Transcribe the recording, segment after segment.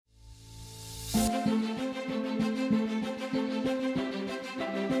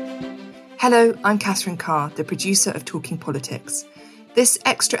Hello, I'm Catherine Carr, the producer of Talking Politics. This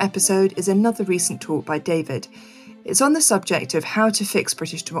extra episode is another recent talk by David. It's on the subject of how to fix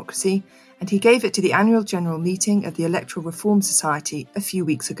British democracy, and he gave it to the annual general meeting of the Electoral Reform Society a few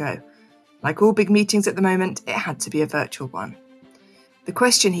weeks ago. Like all big meetings at the moment, it had to be a virtual one. The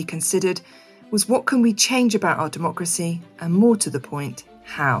question he considered was, what can we change about our democracy, and more to the point,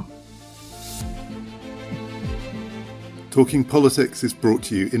 how? Talking Politics is brought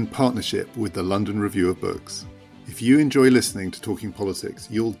to you in partnership with the London Review of Books. If you enjoy listening to Talking Politics,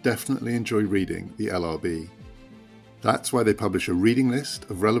 you'll definitely enjoy reading the LRB. That's why they publish a reading list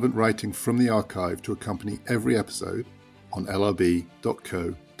of relevant writing from the archive to accompany every episode on lrb.co.uk,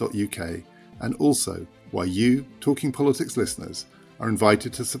 and also why you, Talking Politics listeners, are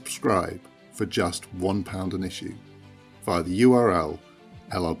invited to subscribe for just £1 an issue via the URL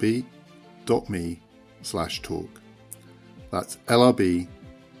lrb.me/talk. That's lrb.me/talk.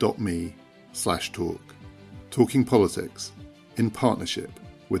 Talking Politics in partnership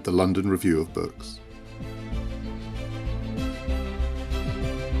with the London Review of Books.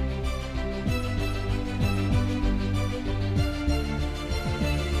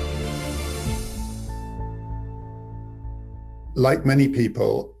 Like many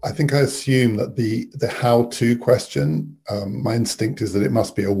people, I think I assume that the how-to question, my instinct is that it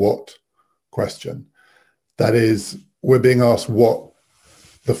must be a what question. That is, we're being asked what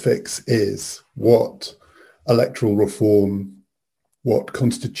the fix is, what electoral reform, what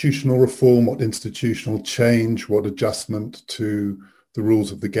constitutional reform, what institutional change, what adjustment to the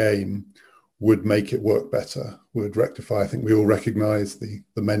rules of the game would make it work better, would rectify. I think we all recognise the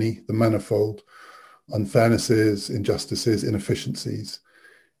manifold unfairnesses, injustices, inefficiencies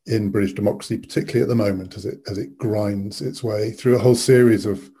in British democracy, particularly at the moment as it grinds its way through a whole series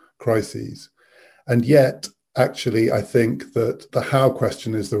of crises. And yet, actually, I think that the how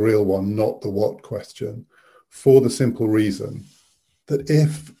question is the real one, not the what question, for the simple reason that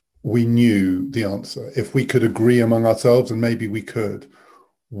if we knew the answer, if we could agree among ourselves, and maybe we could,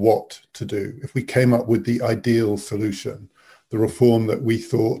 what to do, if we came up with the ideal solution, the reform that we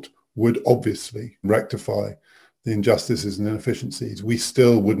thought would obviously rectify the injustices and inefficiencies, we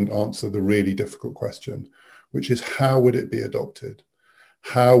still wouldn't answer the really difficult question, which is how would it be adopted?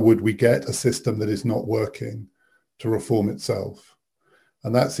 How would we get a system that is not working to reform itself?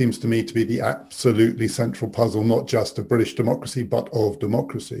 And that seems to me to be the absolutely central puzzle, not just of British democracy, but of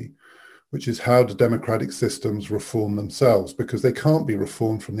democracy, which is how do democratic systems reform themselves? Because they can't be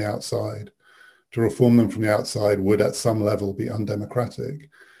reformed from the outside. To reform them from the outside would at some level be undemocratic.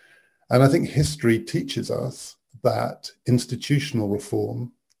 And I think history teaches us that institutional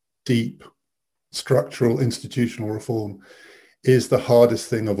reform, deep structural institutional reform, is the hardest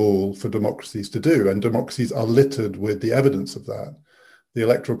thing of all for democracies to do. And democracies are littered with the evidence of that. The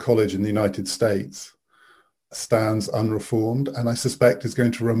Electoral College in the United States stands unreformed, and I suspect is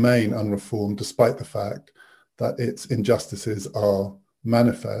going to remain unreformed despite the fact that its injustices are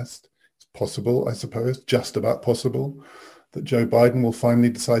manifest. It's possible, I suppose, just about possible, that Joe Biden will finally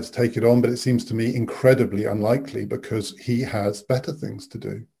decide to take it on, but it seems to me incredibly unlikely because he has better things to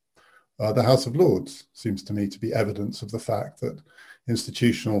do. The House of Lords seems to me to be evidence of the fact that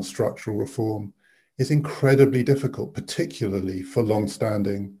institutional structural reform is incredibly difficult, particularly for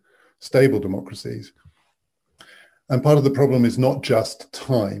long-standing, stable democracies. And part of the problem is not just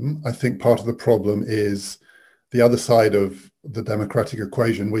time. I think part of the problem is the other side of the democratic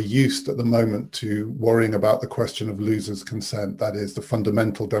equation. We're used at the moment to worrying about the question of losers' consent. That is the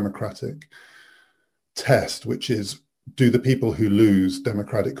fundamental democratic test, which is, do the people who lose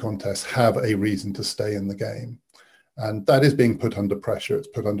democratic contests have a reason to stay in the game? And that is being put under pressure. It's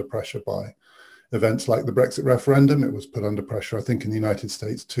put under pressure by events like the Brexit referendum. It was put under pressure, I think, in the United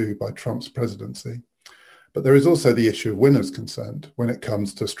States too, by Trump's presidency. But there is also the issue of winners' consent when it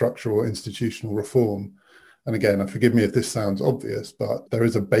comes to structural institutional reform. And again, forgive me if this sounds obvious, but there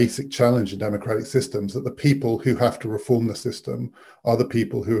is a basic challenge in democratic systems that the people who have to reform the system are the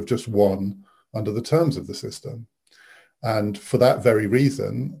people who have just won under the terms of the system. And for that very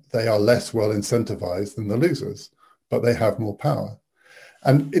reason, they are less well incentivized than the losers, but they have more power.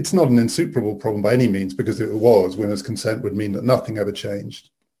 And it's not an insuperable problem by any means, because if it was, winners' consent would mean that nothing ever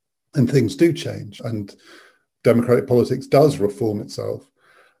changed. And things do change, and democratic politics does reform itself.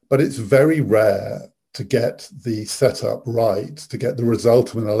 But it's very rare to get the setup right, to get the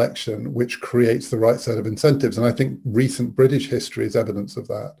result of an election which creates the right set of incentives. And I think recent British history is evidence of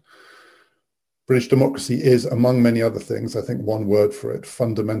that. British democracy is, among many other things, I think one word for it,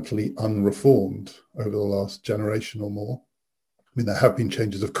 fundamentally unreformed over the last generation or more. mean, there have been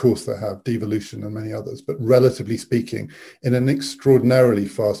changes, of course there have, devolution and many others, but relatively speaking, in an extraordinarily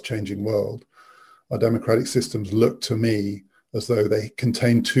fast-changing world, our democratic systems look to me as though they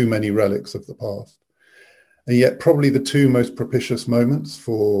contain too many relics of the past. And yet probably the two most propitious moments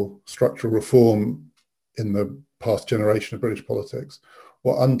for structural reform in the past generation of British politics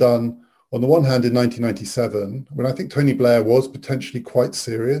were undone, on the one hand, in 1997, when I think Tony Blair was potentially quite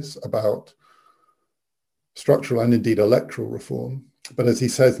serious about structural and indeed electoral reform. But as he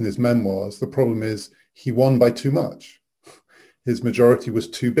says in his memoirs, the problem is he won by too much. His majority was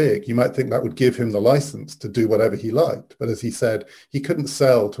too big. You might think that would give him the license to do whatever he liked. But as he said, he couldn't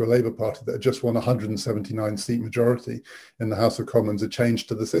sell to a Labour Party that had just won a 179-seat majority in the House of Commons a change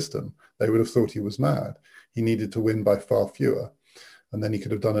to the system. They would have thought he was mad. He needed to win by far fewer. And then he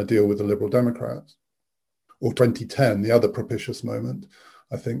could have done a deal with the Liberal Democrats. Or 2010, the other propitious moment,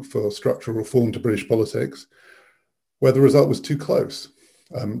 I think, for structural reform to British politics, where the result was too close.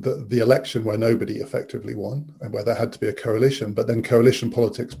 The election where nobody effectively won and where there had to be a coalition, but then coalition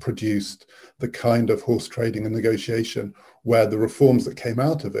politics produced the kind of horse trading and negotiation where the reforms that came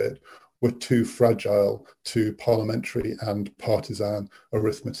out of it were too fragile to parliamentary and partisan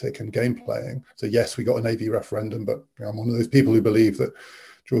arithmetic and game playing. So yes, we got an AV referendum, but I'm one of those people who believe that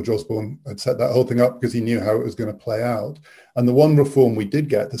George Osborne had set that whole thing up because he knew how it was going to play out. And the one reform we did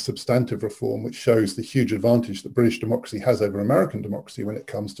get, the substantive reform, which shows the huge advantage that British democracy has over American democracy when it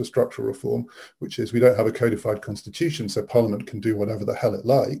comes to structural reform, which is we don't have a codified constitution, so Parliament can do whatever the hell it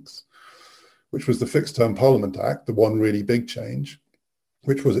likes, which was the Fixed Term Parliament Act, the one really big change,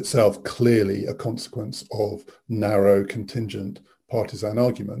 which was itself clearly a consequence of narrow, contingent partisan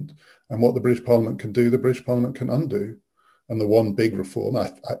argument. And what the British Parliament can do, the British Parliament can undo. And the one big reform, I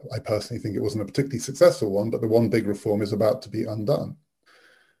personally think it wasn't a particularly successful one, but the one big reform is about to be undone.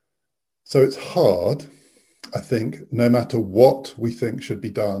 So it's hard, I think, no matter what we think should be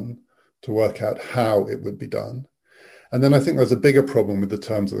done, to work out how it would be done. And then I think there's a bigger problem with the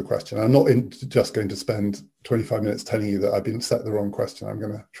terms of the question. I'm not just going to spend 25 minutes telling you that I've been set the wrong question. I'm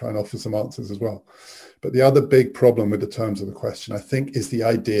going to try and offer some answers as well. But the other big problem with the terms of the question, I think, is the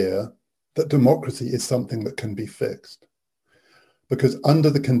idea that democracy is something that can be fixed. Because under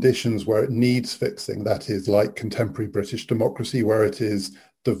the conditions where it needs fixing, that is like contemporary British democracy, where it is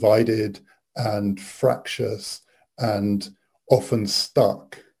divided and fractious and often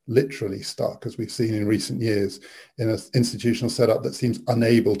stuck, literally stuck, as we've seen in recent years, in an institutional setup that seems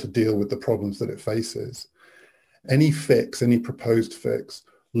unable to deal with the problems that it faces. Any fix, any proposed fix,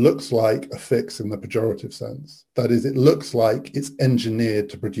 looks like a fix in the pejorative sense. That is, it looks like it's engineered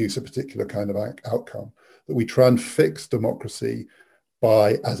to produce a particular kind of outcome, that we try and fix democracy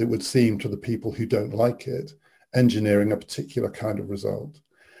by, as it would seem to the people who don't like it, engineering a particular kind of result.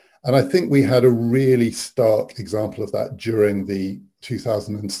 And I think we had a really stark example of that during the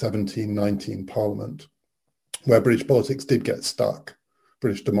 2017-19 Parliament, where British politics did get stuck.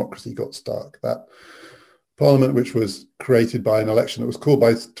 British democracy got stuck. That Parliament, which was created by an election that was called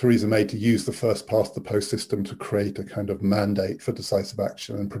by Theresa May to use the first past the post system to create a kind of mandate for decisive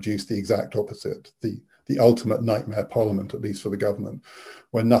action and produce the exact opposite, the ultimate nightmare parliament, at least for the government,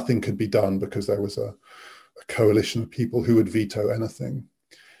 where nothing could be done because there was a coalition of people who would veto anything.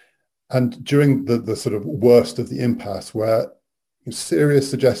 And during the sort of worst of the impasse, where serious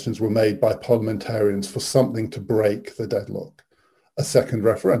suggestions were made by parliamentarians for something to break the deadlock, a second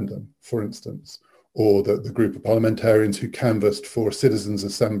referendum, for instance, or the group of parliamentarians who canvassed for a citizens'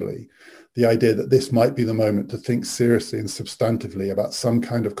 assembly, the idea that this might be the moment to think seriously and substantively about some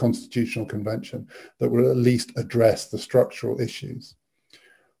kind of constitutional convention that will at least address the structural issues.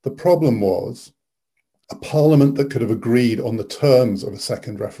 The problem was a parliament that could have agreed on the terms of a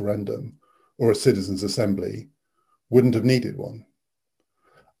second referendum or a citizens' assembly wouldn't have needed one.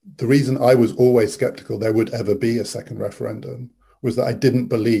 The reason I was always skeptical there would ever be a second referendum was that I didn't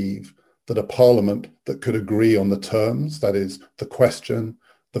believe that a parliament that could agree on the terms, that is, the question,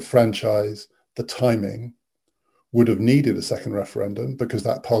 the franchise, the timing, would have needed a second referendum because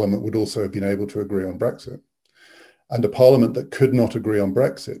that parliament would also have been able to agree on Brexit. And a parliament that could not agree on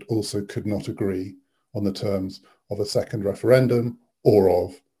Brexit also could not agree on the terms of a second referendum or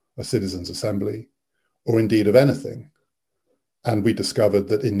of a citizens' assembly, or indeed of anything. And we discovered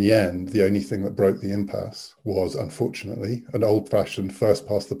that in the end, the only thing that broke the impasse was, unfortunately, an old-fashioned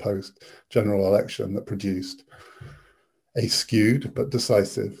first-past-the-post general election that produced a skewed but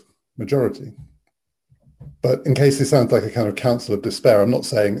decisive majority. But in case this sounds like a kind of counsel of despair, I'm not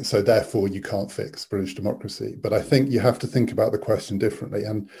saying so therefore you can't fix British democracy, but I think you have to think about the question differently.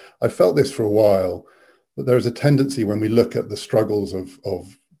 And I felt this for a while, that there is a tendency when we look at the struggles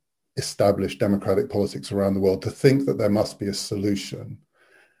of established democratic politics around the world to think that there must be a solution.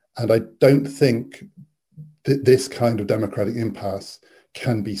 And I don't think that this kind of democratic impasse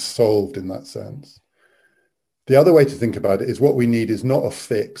can be solved in that sense. The other way to think about it is what we need is not a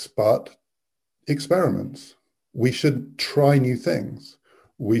fix, but experiments. We should try new things.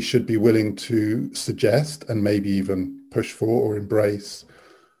 We should be willing to suggest and maybe even push for or embrace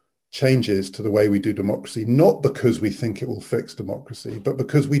changes to the way we do democracy, not because we think it will fix democracy, but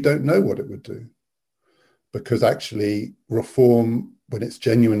because we don't know what it would do. Because actually reform, when it's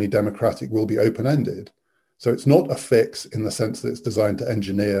genuinely democratic, will be open-ended. So it's not a fix in the sense that it's designed to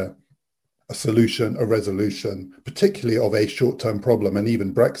engineer a solution, a resolution, particularly of a short-term problem. And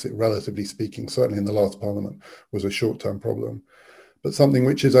even Brexit, relatively speaking, certainly in the last parliament, was a short-term problem. But something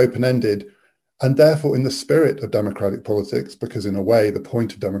which is open-ended and therefore in the spirit of democratic politics, because in a way, the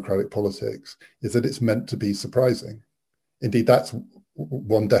point of democratic politics is that it's meant to be surprising. Indeed, that's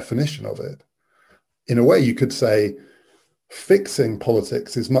one definition of it. In a way, you could say fixing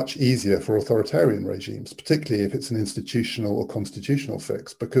politics is much easier for authoritarian regimes, particularly if it's an institutional or constitutional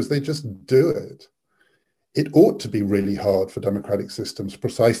fix, because they just do it. It ought to be really hard for democratic systems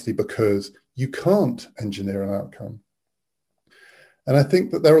precisely because you can't engineer an outcome. And I think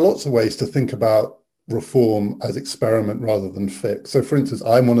that there are lots of ways to think about reform as experiment rather than fix. So for instance,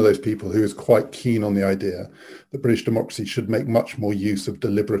 I'm one of those people who is quite keen on the idea that British democracy should make much more use of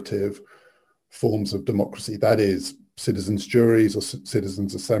deliberative forms of democracy. That is, citizens' juries or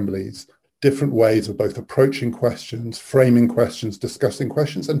citizens' assemblies, different ways of both approaching questions, framing questions, discussing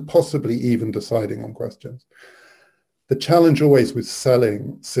questions, and possibly even deciding on questions. The challenge always with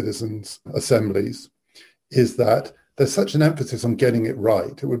selling citizens' assemblies is that there's such an emphasis on getting it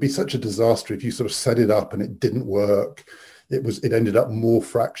right. It would be such a disaster if you sort of set it up and it didn't work. It ended up more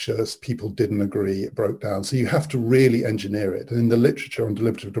fractious. People didn't agree. It broke down. So you have to really engineer it. And in the literature on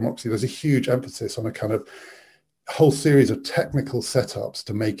deliberative democracy, there's a huge emphasis on a kind of whole series of technical setups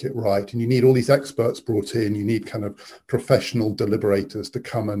to make it right. And you need all these experts brought in. You need kind of professional deliberators to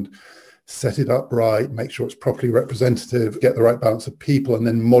come and set it up right, make sure it's properly representative, get the right balance of people, and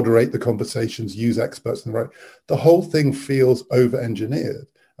then moderate the conversations, use experts in the right. The whole thing feels over-engineered.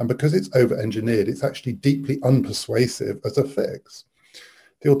 And because it's over-engineered, it's actually deeply unpersuasive as a fix.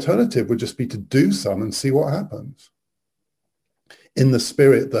 The alternative would just be to do some and see what happens, in the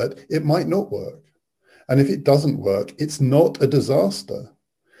spirit that it might not work. And if it doesn't work, it's not a disaster.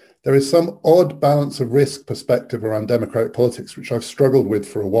 There is some odd balance of risk perspective around democratic politics, which I've struggled with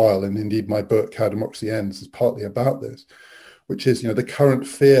for a while. And indeed, my book, How Democracy Ends, is partly about this, which is, the current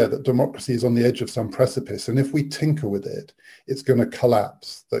fear that democracy is on the edge of some precipice. And if we tinker with it, it's going to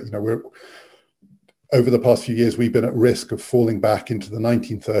collapse. That, we're over the past few years, we've been at risk of falling back into the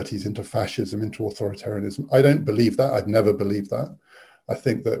 1930s, into fascism, into authoritarianism. I don't believe that. I've never believed that. I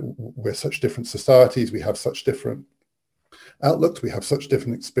think that we're such different societies. We have such different outlooks, we have such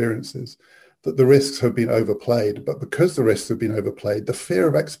different experiences, that the risks have been overplayed. But because the risks have been overplayed, the fear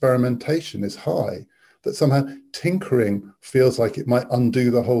of experimentation is high, that somehow tinkering feels like it might undo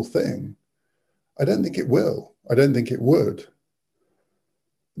the whole thing. I don't think it will. I don't think it would.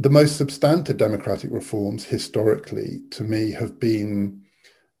 The most substantive democratic reforms historically, to me, have been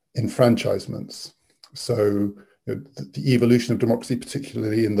enfranchisements. So the evolution of democracy,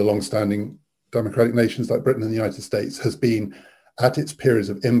 particularly in the long-standing democratic nations like Britain and the United States, has been, at its periods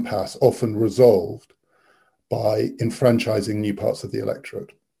of impasse, often resolved by enfranchising new parts of the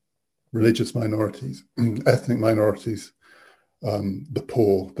electorate, religious minorities, ethnic minorities, the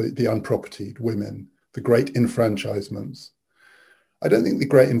poor, the unpropertied, women, the great enfranchisements. I don't think the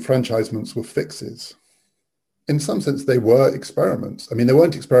great enfranchisements were fixes. In some sense, they were experiments. I mean, they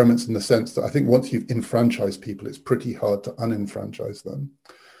weren't experiments in the sense that I think once you've enfranchised people, it's pretty hard to unenfranchise them.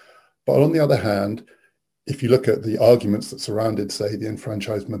 But on the other hand, if you look at the arguments that surrounded, say, the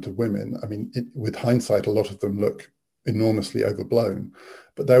enfranchisement of women, I mean, with hindsight, a lot of them look enormously overblown.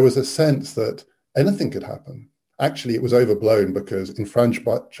 But there was a sense that anything could happen. Actually, it was overblown because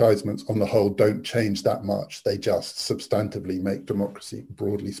enfranchisements on the whole don't change that much. They just substantively make democracy,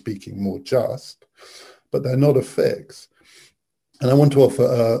 broadly speaking, more just. But they're not a fix. And I want to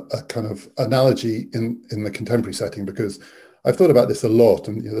offer a kind of analogy in the contemporary setting, because I've thought about this a lot,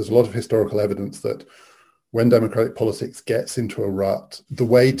 and there's a lot of historical evidence that when democratic politics gets into a rut, the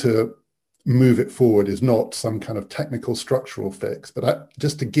way to move it forward is not some kind of technical structural fix, but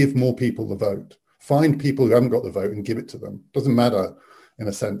just to give more people the vote. Find people who haven't got the vote and give it to them. Doesn't matter, in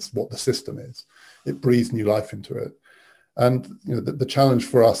a sense, what the system is. It breathes new life into it. And the challenge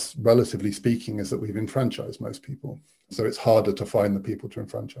for us, relatively speaking, is that we've enfranchised most people. So it's harder to find the people to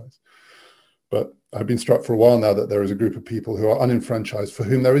enfranchise. But I've been struck for a while now that there is a group of people who are unenfranchised for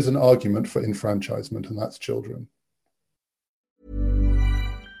whom there is an argument for enfranchisement, and that's children.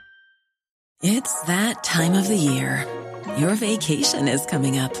 It's that time of the year. Your vacation is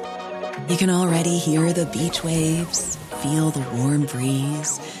coming up. You can already hear the beach waves, feel the warm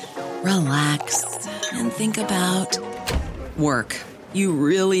breeze, relax, and think about work. You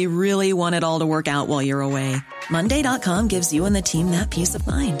really, really want it all to work out while you're away. Monday.com gives you and the team that peace of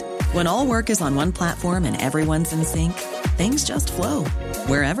mind. When all work is on one platform and everyone's in sync, things just flow.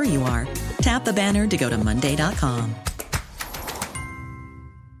 Wherever you are, tap the banner to go to Monday.com.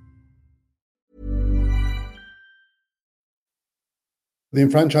 The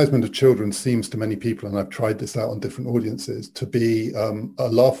enfranchisement of children seems to many people, and I've tried this out on different audiences, to be a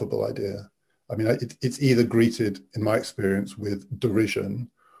laughable idea. I mean, it's either greeted, in my experience, with derision,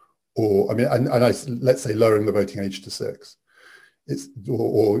 or, I mean, let's say lowering the voting age to 6.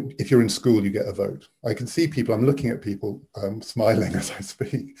 Or if you're in school, you get a vote. I can see people, I'm looking at people smiling as I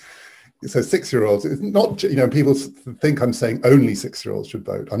speak. So 6-year-olds, it's not, people think I'm saying only 6-year-olds should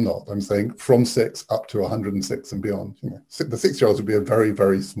vote. I'm not. I'm saying from 6 up to 106 and beyond. The 6-year-olds would be a very,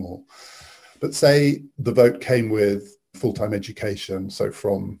 very small. But say the vote came with full-time education, so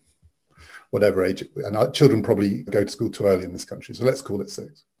from whatever age, and our children probably go to school too early in this country, so let's call it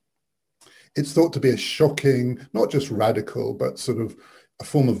 6. It's thought to be a shocking, not just radical, but sort of a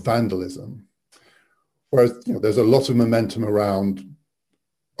form of vandalism. Whereas there's a lot of momentum around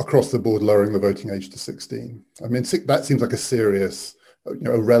across the board lowering the voting age to 16. I mean, that seems like a serious,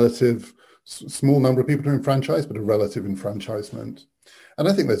 a relative small number of people to enfranchise, but a relative enfranchisement. And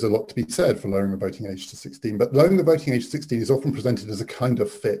I think there's a lot to be said for lowering the voting age to 16. But lowering the voting age to 16 is often presented as a kind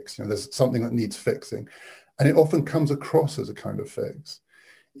of fix. There's something that needs fixing. And it often comes across as a kind of fix.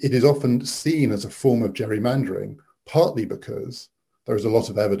 It is often seen as a form of gerrymandering, partly because there is a lot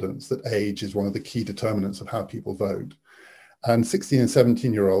of evidence that age is one of the key determinants of how people vote. And 16 and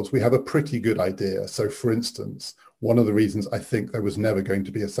 17-year-olds, we have a pretty good idea. So, for instance, one of the reasons I think there was never going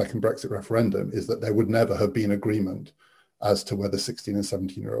to be a second Brexit referendum is that there would never have been agreement as to whether 16 and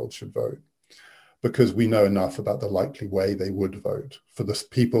 17-year-olds should vote, because we know enough about the likely way they would vote for the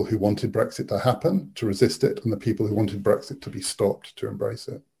people who wanted Brexit to happen, to resist it, and the people who wanted Brexit to be stopped, to embrace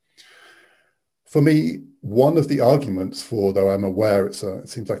it. For me, one of the arguments for, though I'm aware it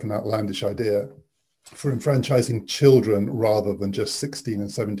seems like an outlandish idea, for enfranchising children rather than just 16 and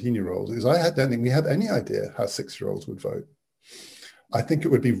 17-year-olds is I don't think we have any idea how 6-year-olds would vote. I think it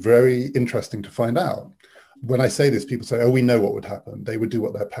would be very interesting to find out. When I say this, people say, oh, we know what would happen. They would do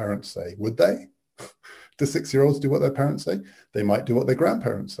what their parents say. Would they? Do 6-year-olds do what their parents say? They might do what their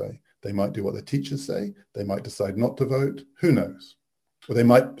grandparents say. They might do what their teachers say. They might decide not to vote. Who knows? Or they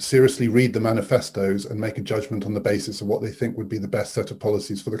might seriously read the manifestos and make a judgment on the basis of what they think would be the best set of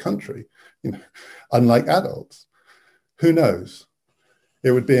policies for the country, unlike adults. Who knows?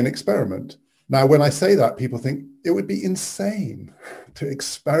 It would be an experiment. Now, when I say that, people think it would be insane to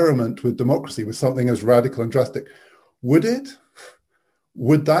experiment with democracy with something as radical and drastic. Would it?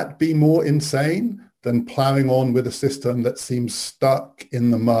 Would that be more insane than ploughing on with a system that seems stuck in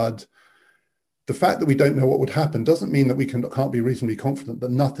the mud? The fact that we don't know what would happen doesn't mean that we can't be reasonably confident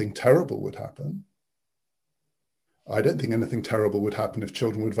that nothing terrible would happen. I don't think anything terrible would happen if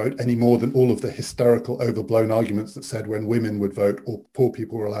children would vote, any more than all of the hysterical, overblown arguments that said when women would vote, or poor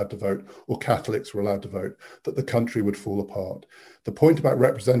people were allowed to vote, or Catholics were allowed to vote, that the country would fall apart. The point about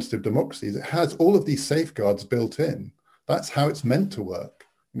representative democracy is it has all of these safeguards built in. That's how it's meant to work.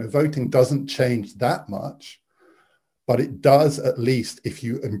 Voting doesn't change that much. But it does, at least if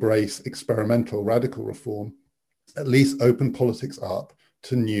you embrace experimental radical reform, at least open politics up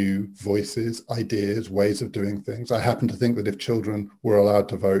to new voices, ideas, ways of doing things. I happen to think that if children were allowed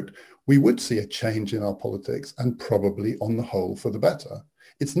to vote, we would see a change in our politics, and probably on the whole for the better.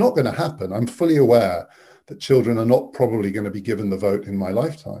 It's not going to happen. I'm fully aware that children are not probably going to be given the vote in my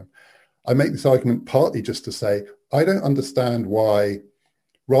lifetime. I make this argument partly just to say, I don't understand why,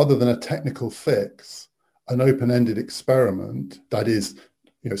 rather than a technical fix, an open-ended experiment that is,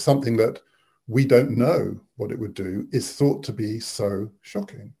 something that we don't know what it would do is thought to be so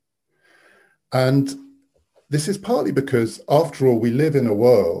shocking. And this is partly because, after all, we live in a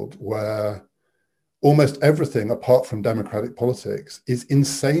world where almost everything apart from democratic politics is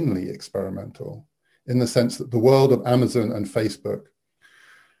insanely experimental, in the sense that the world of Amazon and Facebook,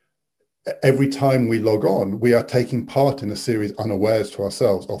 every time we log on, we are taking part in a series, unawares to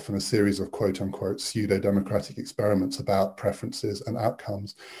ourselves, often a series of quote-unquote pseudo-democratic experiments about preferences and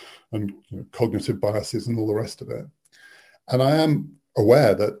outcomes and cognitive biases and all the rest of it. And I am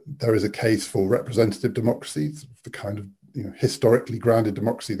aware that there is a case for representative democracy, the kind of historically grounded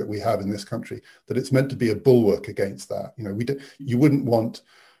democracy that we have in this country, that it's meant to be a bulwark against that. You wouldn't want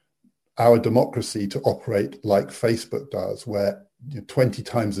our democracy to operate like Facebook does, where 20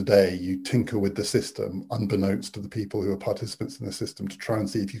 times a day you tinker with the system unbeknownst to the people who are participants in the system to try and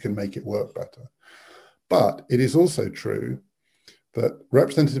see if you can make it work better. But it is also true that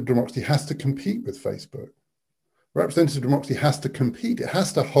representative democracy has to compete with Facebook. Representative democracy has to compete. It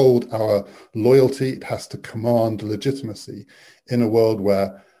has to hold our loyalty. It has to command legitimacy in a world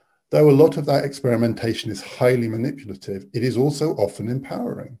where, though a lot of that experimentation is highly manipulative, it is also often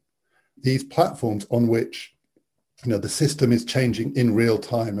empowering. These platforms on which the system is changing in real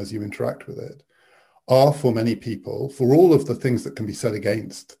time as you interact with it are, for many people, for all of the things that can be said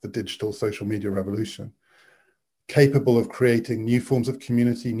against the digital social media revolution, capable of creating new forms of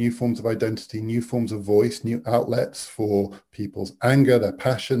community, new forms of identity, new forms of voice, new outlets for people's anger, their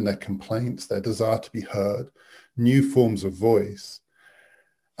passion, their complaints, their desire to be heard, new forms of voice.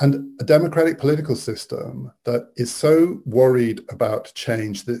 And a democratic political system that is so worried about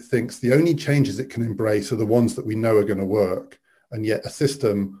change that it thinks the only changes it can embrace are the ones that we know are going to work, and yet a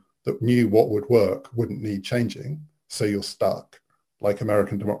system that knew what would work wouldn't need changing, so you're stuck, like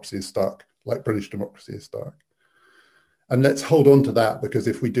American democracy is stuck, like British democracy is stuck. And let's hold on to that, because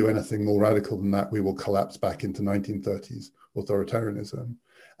if we do anything more radical than that, we will collapse back into 1930s authoritarianism.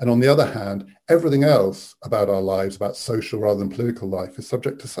 And on the other hand, everything else about our lives, about social rather than political life, is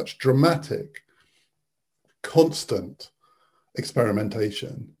subject to such dramatic, constant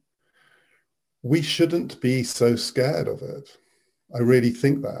experimentation. We shouldn't be so scared of it. I really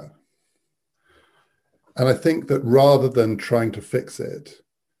think that. And I think that rather than trying to fix it,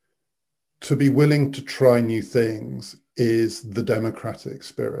 to be willing to try new things is the democratic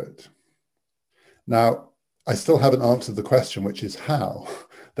spirit. Now, I still haven't answered the question, which is how.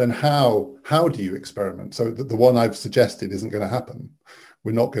 Then how do you experiment? So the one I've suggested isn't going to happen.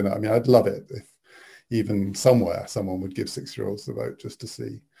 We're not going to, I'd love it if even somewhere someone would give 6-year-olds the vote just to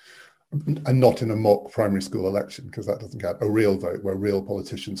see. And not in a mock primary school election, because that doesn't count. A real vote where real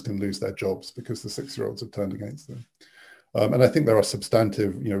politicians can lose their jobs because the 6-year-olds have turned against them. And I think there are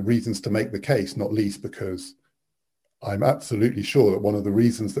substantive, reasons to make the case, not least because I'm absolutely sure that one of the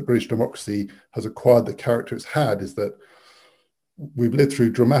reasons that British democracy has acquired the character it's had is that we've lived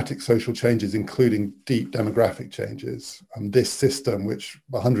through dramatic social changes, including deep demographic changes. And this system, which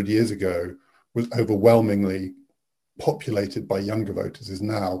 100 years ago was overwhelmingly populated by younger voters, is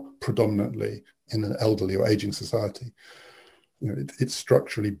now predominantly in an elderly or aging society. It's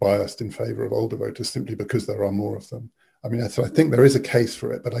structurally biased in favor of older voters simply because there are more of them. So I think there is a case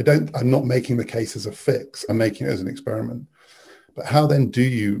for it, but I'm not making the case as a fix. I'm making it as an experiment. But how then do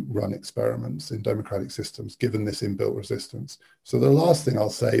you run experiments in democratic systems, given this inbuilt resistance? So the last thing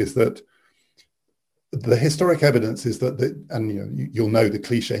I'll say is that the historic evidence is that, you'll know the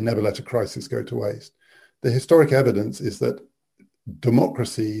cliche, never let a crisis go to waste. The historic evidence is that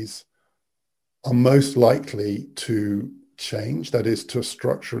democracies are most likely to change, that is, to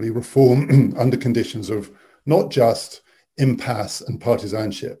structurally reform under conditions of not just impasse and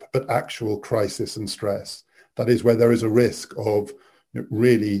partisanship, but actual crisis and stress. That is, where there is a risk of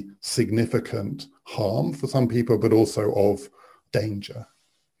really significant harm for some people, but also of danger.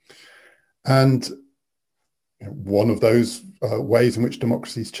 And one of those ways in which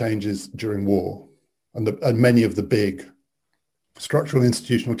democracies change is during war. And many of the big structural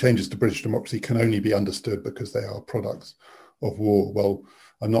institutional changes to British democracy can only be understood because they are products of war. Well,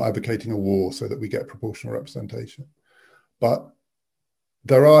 I'm not advocating a war so that we get proportional representation. But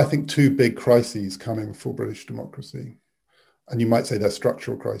there are, I think, two big crises coming for British democracy. And you might say they're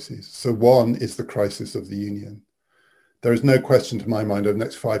structural crises. So one is the crisis of the union. There is no question to my mind over the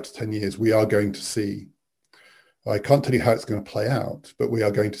next 5 to 10 years, we are going to see, I can't tell you how it's going to play out, but we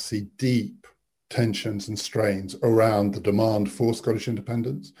are going to see deep tensions and strains around the demand for Scottish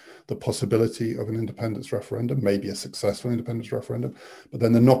independence, the possibility of an independence referendum, maybe a successful independence referendum, but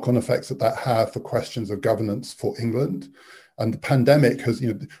then the knock-on effects that have for questions of governance for England. And the pandemic has,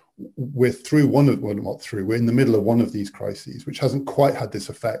 we're through we're in the middle of one of these crises, which hasn't quite had this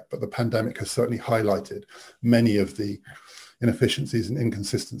effect, but the pandemic has certainly highlighted many of the inefficiencies and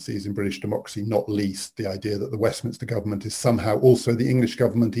inconsistencies in British democracy, not least the idea that the Westminster government is somehow also the English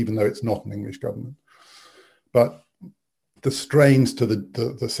government, even though it's not an English government. But the strains to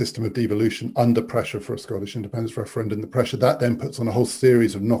the system of devolution under pressure for a Scottish independence referendum, the pressure that then puts on a whole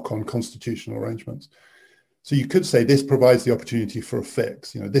series of knock-on constitutional arrangements. So you could say this provides the opportunity for a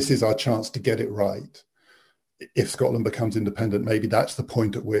fix. This is our chance to get it right. If Scotland becomes independent, maybe that's the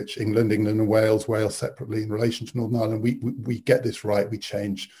point at which England and Wales separately in relation to Northern Ireland, we get this right. We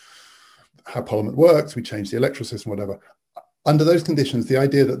change how Parliament works. We change the electoral system, whatever. Under those conditions, the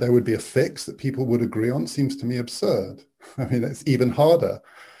idea that there would be a fix that people would agree on seems to me absurd. I mean, it's even harder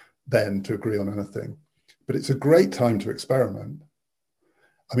then to agree on anything. But it's a great time to experiment.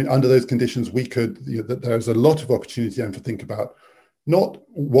 I mean, under those conditions, there's a lot of opportunity then to think about not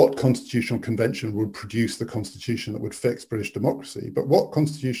what constitutional convention would produce the constitution that would fix British democracy, but what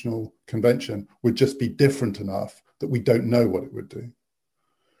constitutional convention would just be different enough that we don't know what it would do.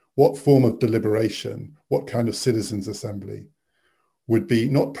 What form of deliberation, what kind of citizens' assembly would be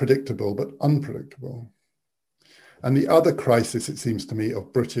not predictable, but unpredictable. And the other crisis, it seems to me,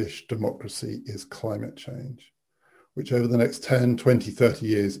 of British democracy is climate change, which over the next 10, 20, 30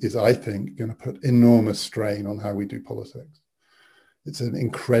 years is, I think, going to put enormous strain on how we do politics. It's an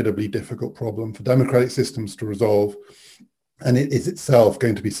incredibly difficult problem for democratic systems to resolve. And it is itself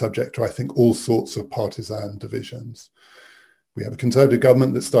going to be subject to, I think, all sorts of partisan divisions. We have a Conservative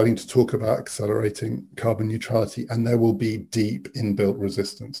government that's starting to talk about accelerating carbon neutrality, and there will be deep inbuilt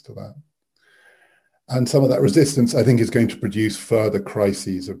resistance to that. And some of that resistance, I think, is going to produce further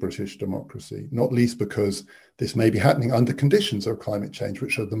crises of British democracy, not least because this may be happening under conditions of climate change,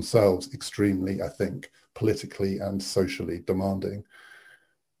 which are themselves extremely, I think, politically and socially demanding.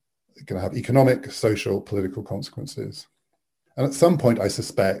 It's going to have economic, social, political consequences. And at some point, I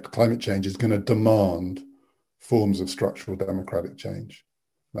suspect climate change is going to demand forms of structural democratic change.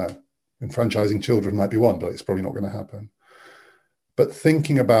 Now, enfranchising children might be one, but it's probably not going to happen. But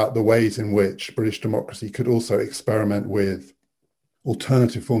thinking about the ways in which British democracy could also experiment with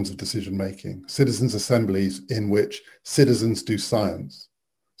alternative forms of decision-making, citizens' assemblies in which citizens do science.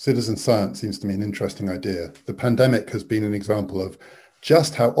 Citizen science seems to me an interesting idea. The pandemic has been an example of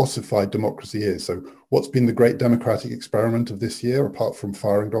just how ossified democracy is. So what's been the great democratic experiment of this year, apart from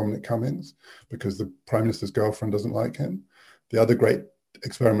firing Dominic Cummings because the Prime Minister's girlfriend doesn't like him? The other great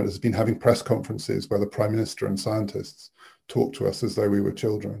experiment has been having press conferences where the Prime Minister and scientists talk to us as though we were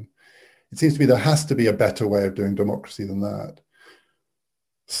children. It seems to me there has to be a better way of doing democracy than that.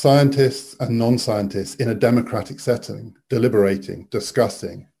 Scientists and non-scientists in a democratic setting, deliberating,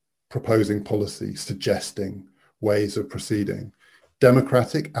 discussing, proposing policy, suggesting ways of proceeding.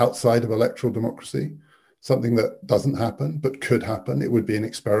 Democratic outside of electoral democracy, something that doesn't happen but could happen. It would be an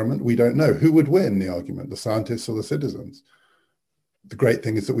experiment. We don't know. Who would win the argument, the scientists or the citizens? The great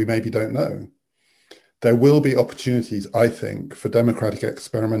thing is that we maybe don't know. There will be opportunities, I think, for democratic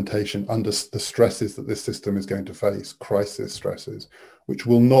experimentation under the stresses that this system is going to face, crisis stresses, which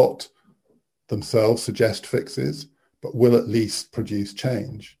will not themselves suggest fixes, but will at least produce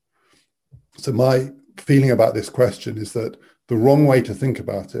change. So my feeling about this question is that the wrong way to think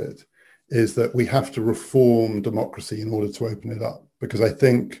about it is that we have to reform democracy in order to open it up, because I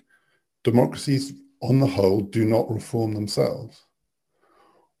think democracies on the whole do not reform themselves.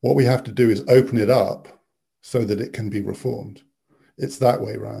 What we have to do is open it up so that it can be reformed. It's that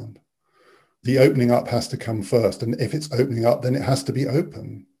way round. The opening up has to come first. And if it's opening up, then it has to be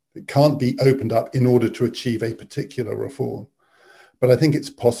open. It can't be opened up in order to achieve a particular reform. But I think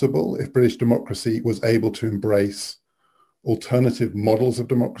it's possible if British democracy was able to embrace alternative models of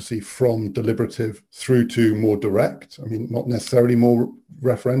democracy from deliberative through to more direct. I mean, not necessarily more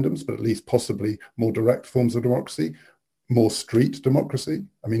referendums, but at least possibly more direct forms of democracy. More street democracy,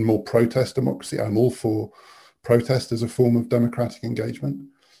 I mean, more protest democracy. I'm all for protest as a form of democratic engagement.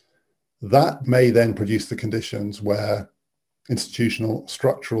 That may then produce the conditions where institutional,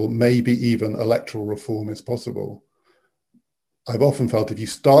 structural, maybe even electoral reform is possible. I've often felt if you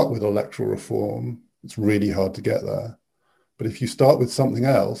start with electoral reform, it's really hard to get there. But if you start with something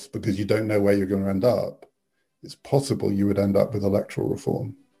else because you don't know where you're going to end up, it's possible you would end up with electoral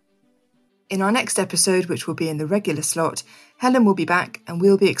reform. In our next episode, which will be in the regular slot, Helen will be back and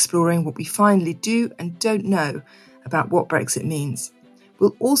we'll be exploring what we finally do and don't know about what Brexit means.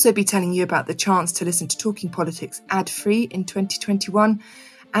 We'll also be telling you about the chance to listen to Talking Politics ad-free in 2021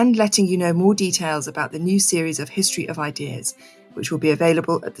 and letting you know more details about the new series of History of Ideas, which will be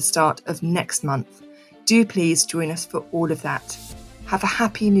available at the start of next month. Do please join us for all of that. Have a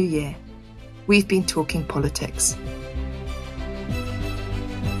happy new year. We've been Talking Politics.